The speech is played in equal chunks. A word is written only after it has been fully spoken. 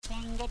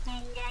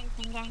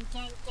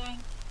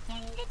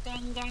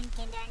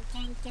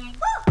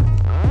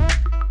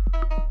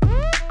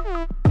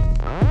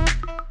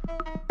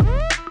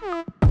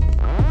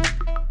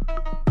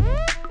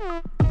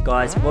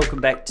Guys,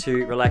 welcome back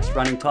to Relaxed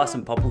Running.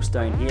 Tyson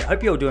Popplestone here.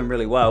 Hope you're all doing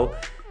really well.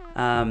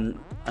 I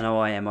know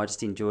I am. I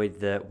just enjoyed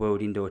the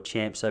World Indoor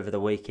Champs over the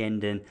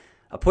weekend, and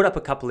I put up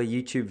a couple of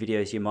YouTube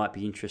videos you might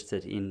be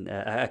interested in,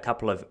 a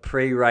couple of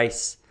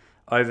pre-race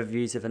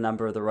overviews of a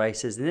number of the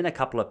races, and then a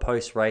couple of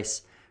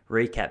post-race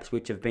recaps,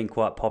 which have been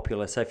quite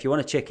popular. So if you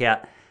want to check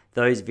out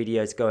those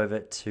videos, go over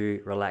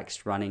to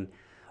Relaxed Running.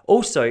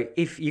 Also,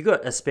 if you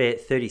got a spare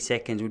 30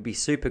 seconds, would be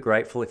super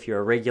grateful if you're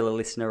a regular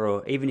listener,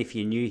 or even if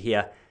you're new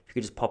here, if you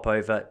could just pop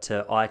over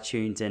to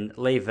iTunes and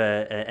leave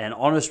an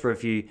honest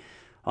review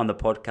on the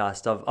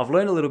podcast. I've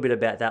learned a little bit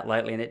about that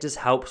lately, and it just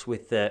helps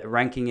with the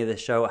ranking of the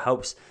show. It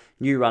helps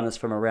new runners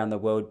from around the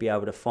world be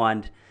able to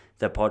find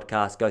the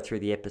podcast, go through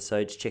the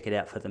episodes, check it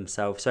out for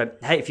themselves. So,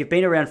 hey, if you've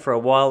been around for a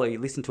while or you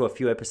listened to a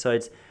few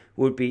episodes,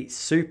 would be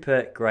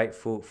super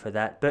grateful for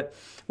that. But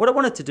what I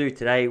wanted to do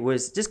today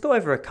was just go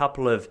over a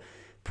couple of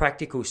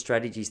practical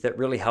strategies that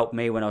really helped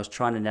me when I was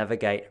trying to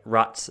navigate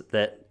ruts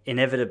that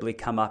inevitably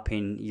come up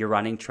in your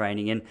running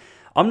training. And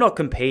I'm not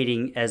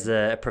competing as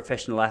a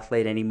professional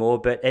athlete anymore,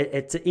 but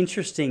it's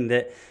interesting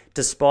that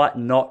despite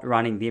not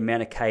running the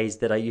amount of Ks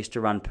that I used to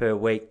run per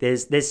week,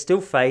 there's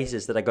still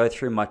phases that I go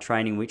through in my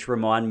training which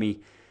remind me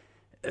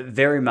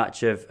very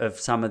much of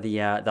some of the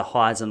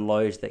highs and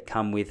lows that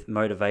come with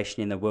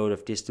motivation in the world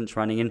of distance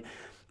running. And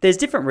there's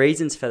different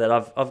reasons for that.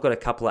 I've got a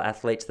couple of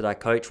athletes that I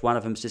coach. One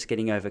of them's just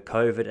getting over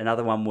COVID.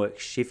 Another one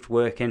works shift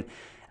work, and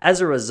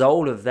as a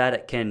result of that,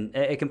 it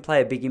can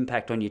play a big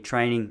impact on your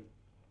training.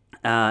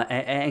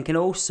 And can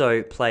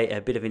also play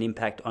a bit of an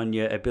impact on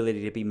your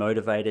ability to be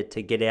motivated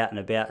to get out and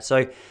about.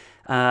 So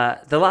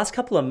the last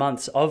couple of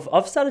months,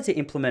 I've started to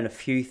implement a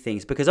few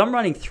things because I'm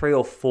running 3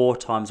 or 4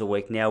 times a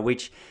week now,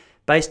 which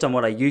based on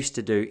what I used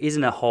to do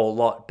isn't a whole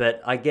lot,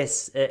 but I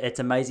guess it's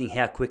amazing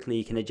how quickly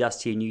you can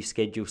adjust to your new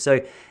schedule. So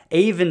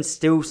even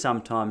still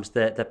sometimes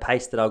the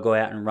pace that I'll go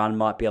out and run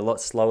might be a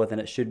lot slower than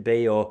it should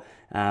be, or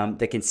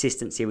the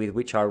consistency with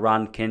which I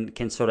run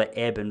can sort of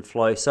ebb and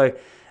flow. So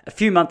a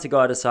few months ago,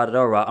 I decided,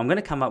 all right, I'm going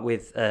to come up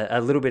with a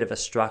little bit of a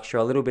structure,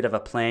 a little bit of a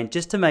plan,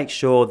 just to make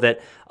sure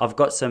that I've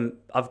got some,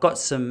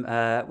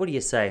 what do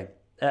you say?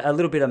 A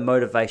little bit of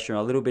motivation,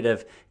 a little bit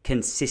of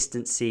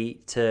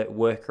consistency to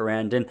work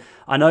around. And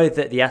I know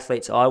that the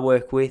athletes I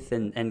work with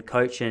and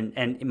coach and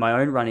in my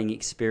own running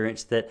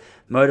experience, that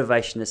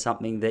motivation is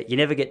something that you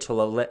never get to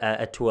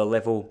a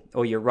level,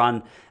 or you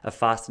run a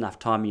fast enough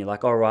time and you're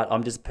like, all right,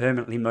 I'm just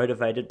permanently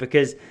motivated,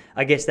 because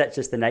I guess that's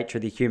just the nature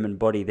of the human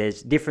body.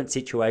 There's different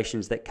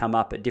situations that come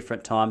up at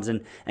different times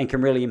and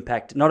can really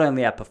impact not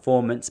only our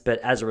performance, but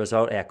as a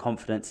result, our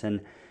confidence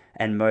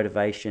and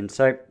motivation.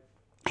 So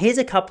Here's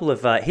a couple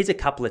of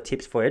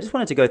tips for you. I just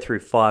wanted to go through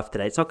 5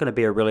 today. It's not going to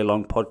be a really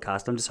long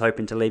podcast. I'm just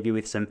hoping to leave you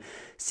with some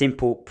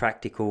simple,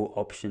 practical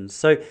options.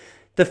 So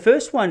the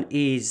first one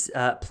is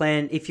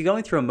plan, if you're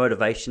going through a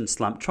motivation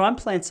slump, try and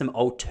plan some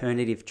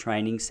alternative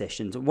training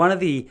sessions. One of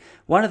the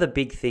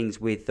big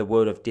things with the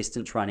world of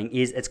distance running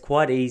is it's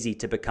quite easy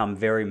to become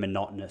very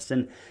monotonous.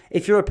 And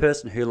if you're a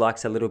person who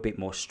likes a little bit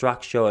more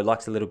structure, or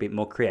likes a little bit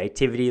more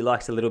creativity,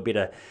 likes a little bit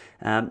of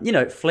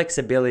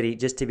flexibility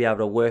just to be able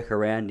to work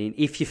around in,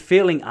 if you're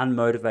feeling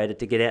unmotivated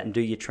to get out and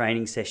do your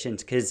training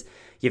sessions because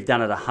you've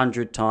done it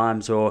 100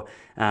 times, or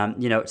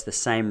it's the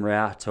same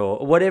route,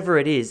 or whatever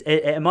it is,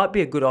 it might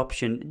be a good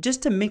option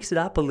just to mix it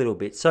up a little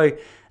bit. So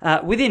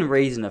within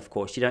reason, of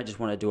course, you don't just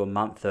want to do a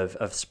month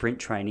of sprint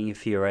training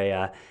if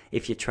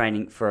you're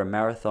training for a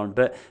marathon,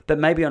 but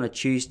maybe on a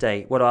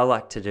Tuesday, what I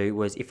like to do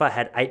was, if I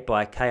had 8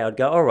 by K, I'd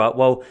go, all right,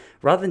 well,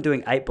 rather than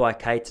doing 8 by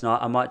K tonight,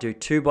 I might do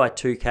 2 by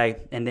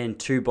 2K and then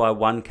 2 by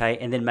 1K,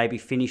 and then maybe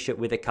finish it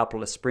with a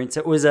couple of sprints.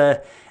 It was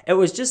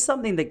just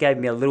something that gave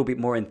me a little bit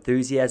more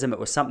enthusiasm. It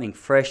was something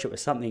fresh. It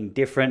was something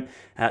different.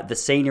 The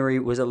scenery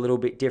was a little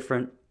bit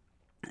different.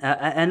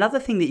 Another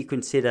thing that you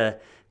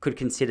could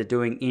consider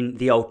doing in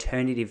the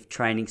alternative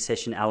training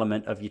session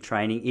element of your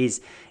training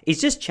is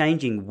just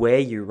changing where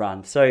you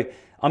run. So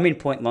I'm in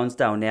Point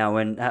Lonsdale now,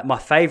 and my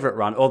favourite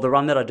run, or the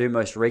run that I do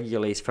most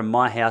regularly, is from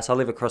my house. I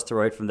live across the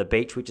road from the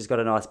beach, which has got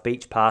a nice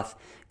beach path.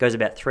 Goes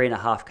about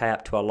 3.5K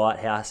up to a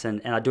lighthouse,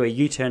 and I do a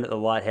U-turn at the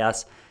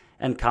lighthouse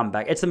and come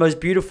back. It's the most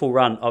beautiful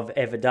run I've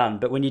ever done,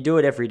 but when you do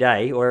it every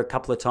day or a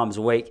couple of times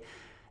a week,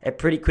 it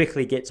pretty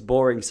quickly gets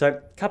boring. So a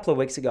couple of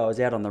weeks ago, I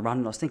was out on the run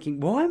and I was thinking,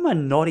 why am I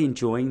not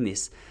enjoying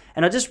this?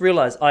 And I just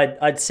realized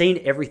I'd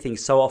seen everything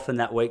so often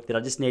that week that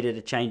I just needed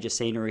a change of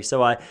scenery.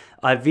 So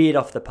I veered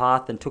off the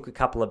path and took a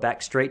couple of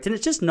back streets. And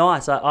it's just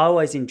nice. I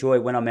always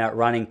enjoy when I'm out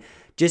running,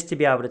 just to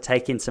be able to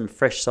take in some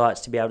fresh sights,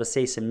 to be able to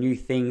see some new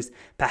things,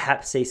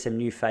 perhaps see some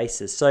new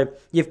faces. So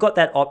you've got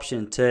that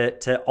option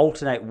to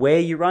alternate where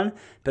you run,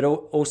 but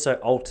also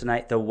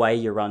alternate the way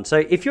you run. So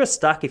if you're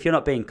stuck, if you're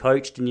not being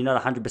coached and you're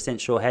not 100%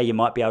 sure how you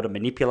might be able to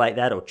manipulate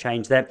that or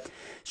change that,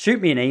 shoot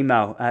me an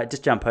email.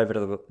 Just jump over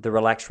to the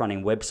Relaxed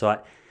Running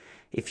website.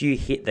 if you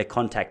hit the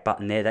contact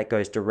button there, that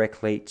goes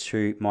directly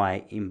to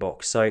my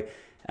inbox. So,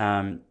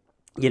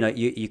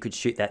 you could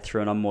shoot that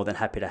through, and I'm more than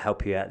happy to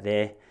help you out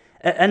there.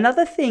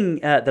 Another thing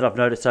that I've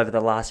noticed over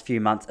the last few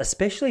months,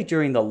 especially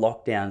during the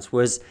lockdowns,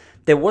 was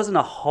there wasn't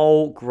a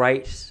whole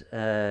great,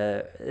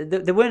 there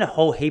weren't a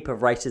whole heap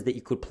of races that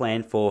you could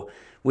plan for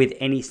with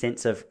any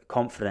sense of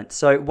confidence.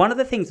 So one of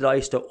the things that I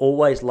used to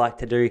always like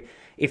to do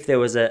if there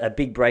was a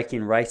big break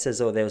in races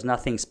or there was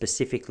nothing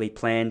specifically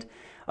planned,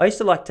 I used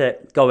to like to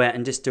go out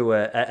and just do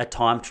a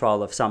time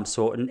trial of some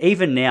sort. And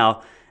even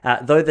now,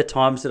 though the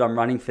times that I'm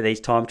running for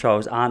these time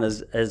trials aren't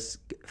as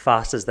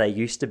fast as they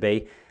used to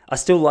be, I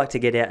still like to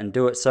get out and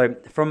do it. So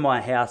from my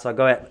house, I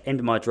go out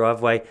into my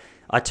driveway,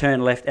 I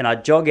turn left and I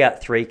jog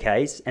out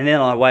 3Ks. And then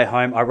on my way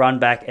home, I run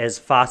back as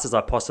fast as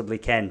I possibly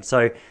can.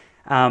 So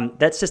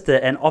that's just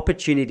an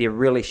opportunity to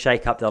really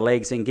shake up the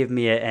legs and give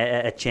me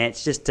a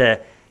chance just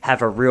to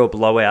have a real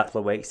blowout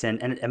for weeks.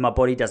 And my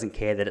body doesn't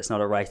care that it's not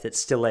a race. It's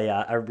still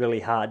a really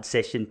hard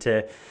session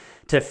to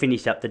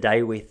finish up the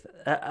day with.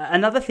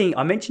 Another thing,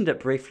 I mentioned it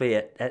briefly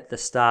at the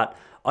start,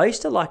 I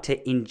used to like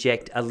to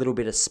inject a little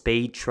bit of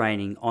speed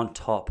training on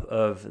top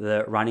of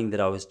the running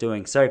that I was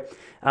doing. So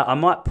I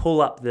might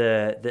pull up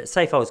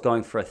say if I was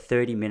going for a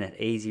 30-minute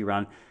easy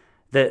run,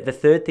 the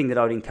third thing that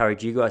I would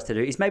encourage you guys to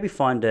do is maybe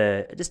find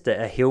just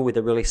a hill with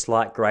a really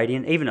slight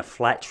gradient, even a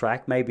flat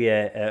track, maybe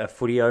a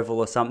footy oval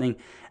or something,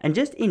 and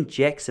just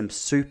inject some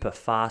super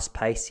fast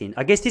pace in.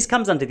 I guess this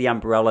comes under the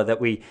umbrella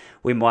that we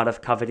might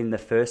have covered in the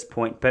first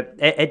point, but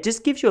it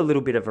just gives you a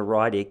little bit of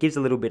variety. It gives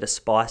a little bit of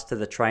spice to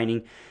the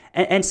training,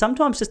 and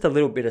sometimes just a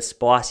little bit of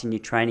spice in your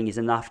training is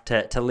enough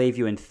to leave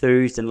you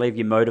enthused and leave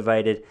you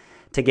motivated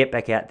to get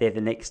back out there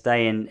the next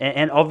day.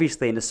 And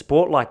obviously in a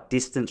sport like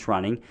distance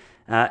running,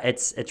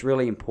 it's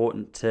really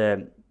important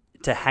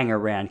to hang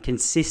around.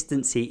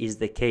 Consistency is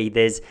the key.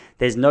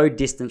 There's no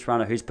distance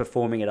runner who's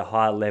performing at a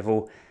higher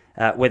level,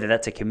 whether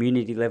that's a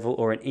community level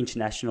or an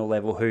international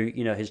level, who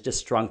has just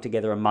strung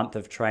together a month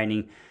of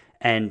training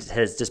and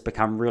has just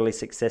become really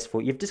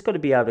successful. You've just got to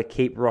be able to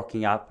keep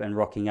rocking up and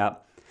rocking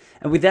up.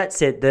 And with that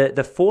said,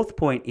 the fourth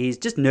point is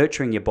just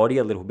nurturing your body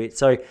a little bit.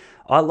 So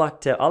I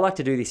like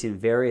to do this in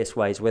various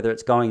ways, whether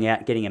it's going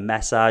out, getting a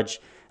massage.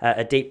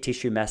 A deep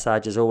tissue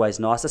massage is always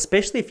nice,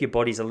 especially if your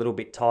body's a little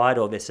bit tired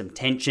or there's some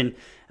tension,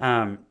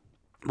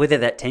 whether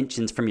that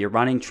tension's from your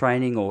running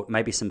training or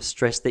maybe some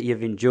stress that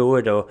you've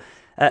endured, or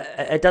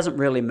it doesn't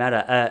really matter.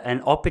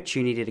 An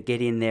opportunity to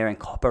get in there and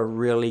cop a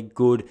really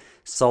good,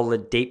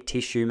 solid, deep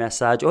tissue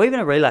massage, or even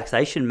a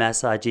relaxation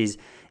massage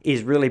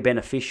is really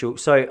beneficial.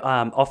 So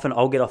often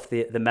I'll get off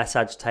the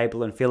massage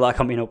table and feel like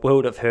I'm in a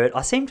world of hurt.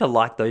 I seem to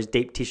like those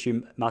deep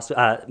tissue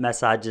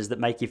massages that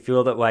make you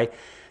feel that way.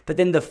 But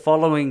then the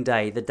following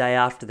day, the day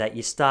after that,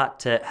 you start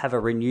to have a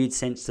renewed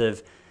sense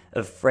of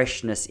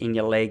freshness in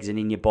your legs and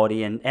in your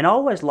body. And I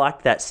always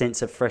liked that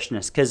sense of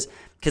freshness because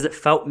it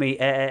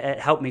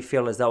helped me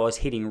feel as though I was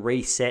hitting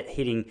reset,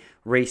 hitting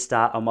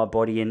restart on my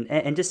body,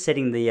 and just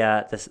setting the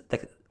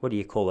what do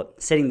you call it?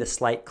 Setting the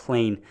slate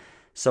clean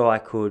so I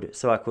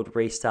could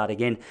restart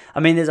again. I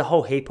mean, there's a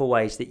whole heap of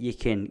ways that you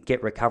can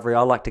get recovery.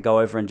 I like to go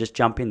over and just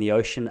jump in the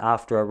ocean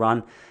after a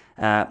run.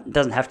 It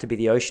doesn't have to be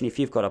the ocean. If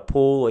you've got a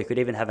pool, or you could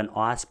even have an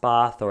ice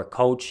bath or a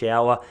cold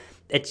shower.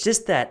 It's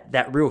just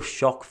that real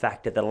shock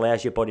factor that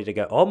allows your body to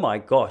go, oh my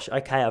gosh,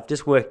 okay, I've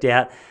just worked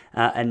out,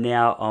 and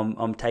now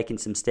I'm taking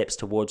some steps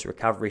towards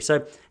recovery.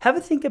 So have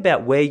a think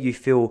about where you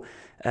feel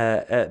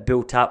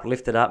built up,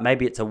 lifted up.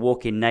 Maybe it's a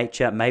walk in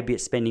nature. Maybe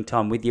it's spending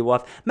time with your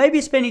wife. Maybe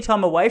it's spending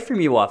time away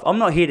from your wife. I'm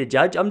not here to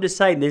judge. I'm just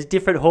saying there's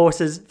different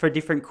horses for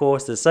different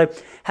courses. So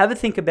have a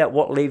think about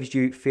what leaves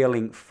you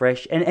feeling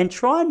fresh, and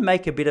try and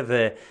make a bit of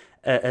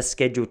a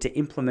schedule to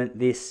implement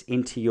this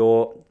into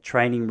your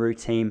training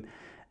routine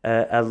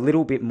a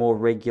little bit more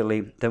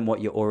regularly than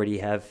what you already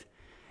have.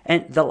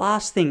 And the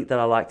last thing that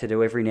I like to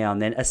do every now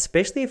and then,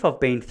 especially if I've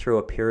been through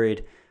a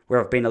period where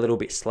I've been a little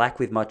bit slack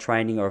with my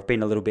training or I've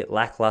been a little bit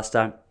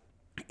lackluster,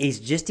 is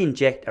just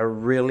inject a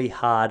really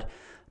hard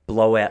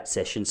blowout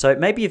session. So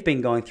maybe you've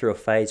been going through a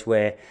phase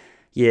where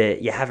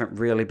you haven't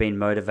really been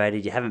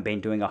motivated, you haven't been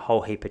doing a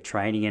whole heap of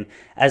training, and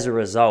as a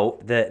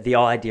result, the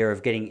idea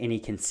of getting any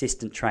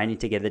consistent training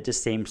together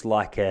just seems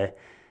like it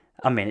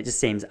just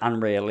seems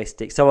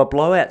unrealistic. So a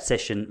blowout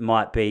session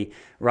might be,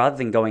 rather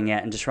than going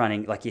out and just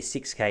running like your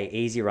 6K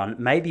easy run,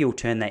 maybe you'll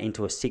turn that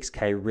into a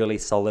 6K really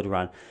solid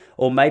run.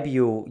 Or maybe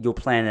you'll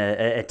plan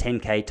a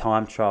 10K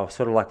time trial,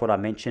 sort of like what I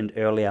mentioned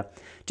earlier.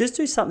 Just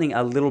do something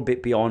a little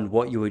bit beyond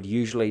what you would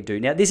usually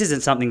do. Now, this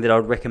isn't something that I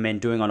would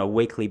recommend doing on a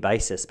weekly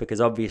basis, because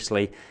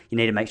obviously you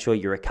need to make sure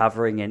you're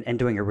recovering, and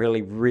doing a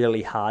really,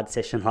 really hard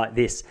session like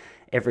this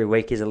every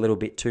week is a little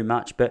bit too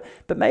much, but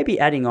maybe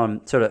adding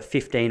on sort of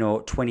 15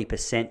 or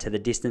 20% to the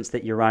distance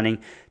that you're running,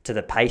 to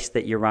the pace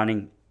that you're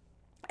running,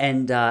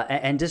 and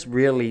just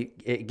really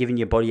giving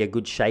your body a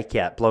good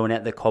shakeout, blowing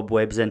out the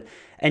cobwebs,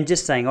 and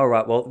just saying, all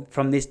right, well,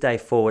 from this day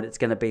forward, it's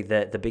going to be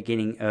the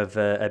beginning of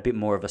a bit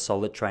more of a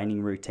solid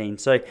training routine.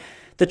 So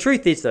the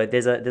truth is, though,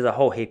 there's a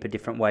whole heap of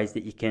different ways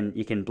that you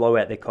can blow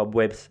out the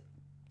cobwebs.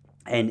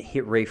 and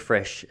hit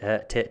refresh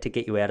to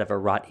get you out of a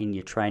rut in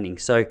your training.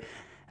 So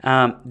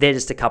they're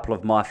just a couple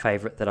of my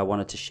favourite that I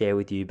wanted to share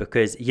with you,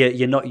 because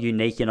you're not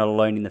unique. You're not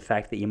alone in the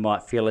fact that you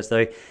might feel as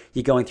though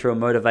you're going through a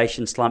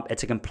motivation slump.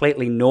 It's a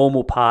completely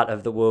normal part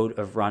of the world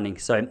of running.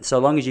 So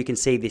long as you can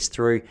see this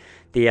through,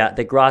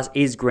 the grass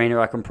is greener,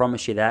 I can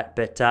promise you that.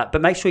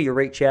 But make sure you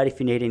reach out if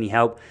you need any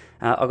help.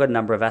 I've got a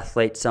number of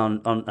athletes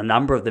on a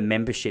number of the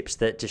memberships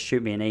that just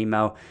shoot me an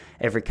email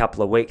every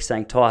couple of weeks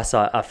saying, Tice,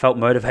 I felt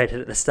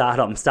motivated at the start.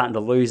 I'm starting to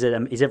lose it.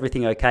 Is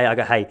everything okay? I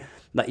go, hey,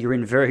 you're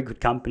in very good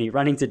company.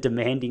 Running's a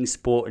demanding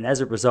sport, and as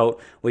a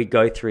result, we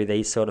go through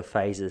these sort of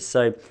phases.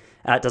 So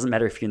it doesn't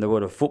matter if you're in the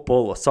world of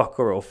football or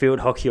soccer or field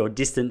hockey or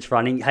distance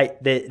running. Hey,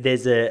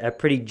 there's a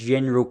pretty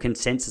general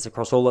consensus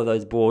across all of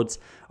those boards,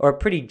 or a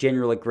pretty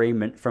general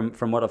agreement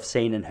from what I've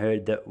seen and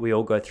heard, that we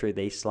all go through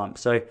these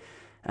slumps. So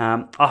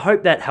I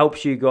hope that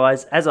helps you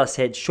guys. As I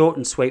said, short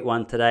and sweet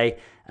one today.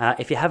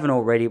 If you haven't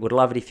already, would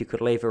love it if you could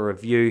leave a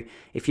review.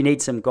 If you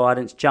need some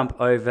guidance, jump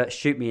over,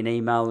 shoot me an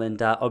email,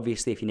 and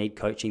obviously if you need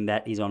coaching,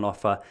 that is on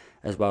offer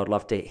as well. I'd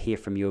love to hear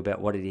from you about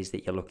what it is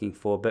that you're looking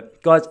for.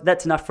 But guys,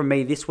 that's enough from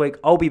me this week.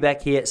 I'll be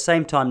back here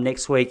same time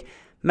next week.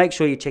 Make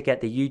sure you check out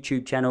the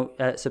YouTube channel,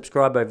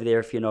 subscribe over there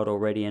if you're not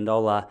already, and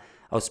I'll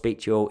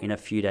speak to you all in a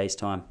few days'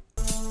 time.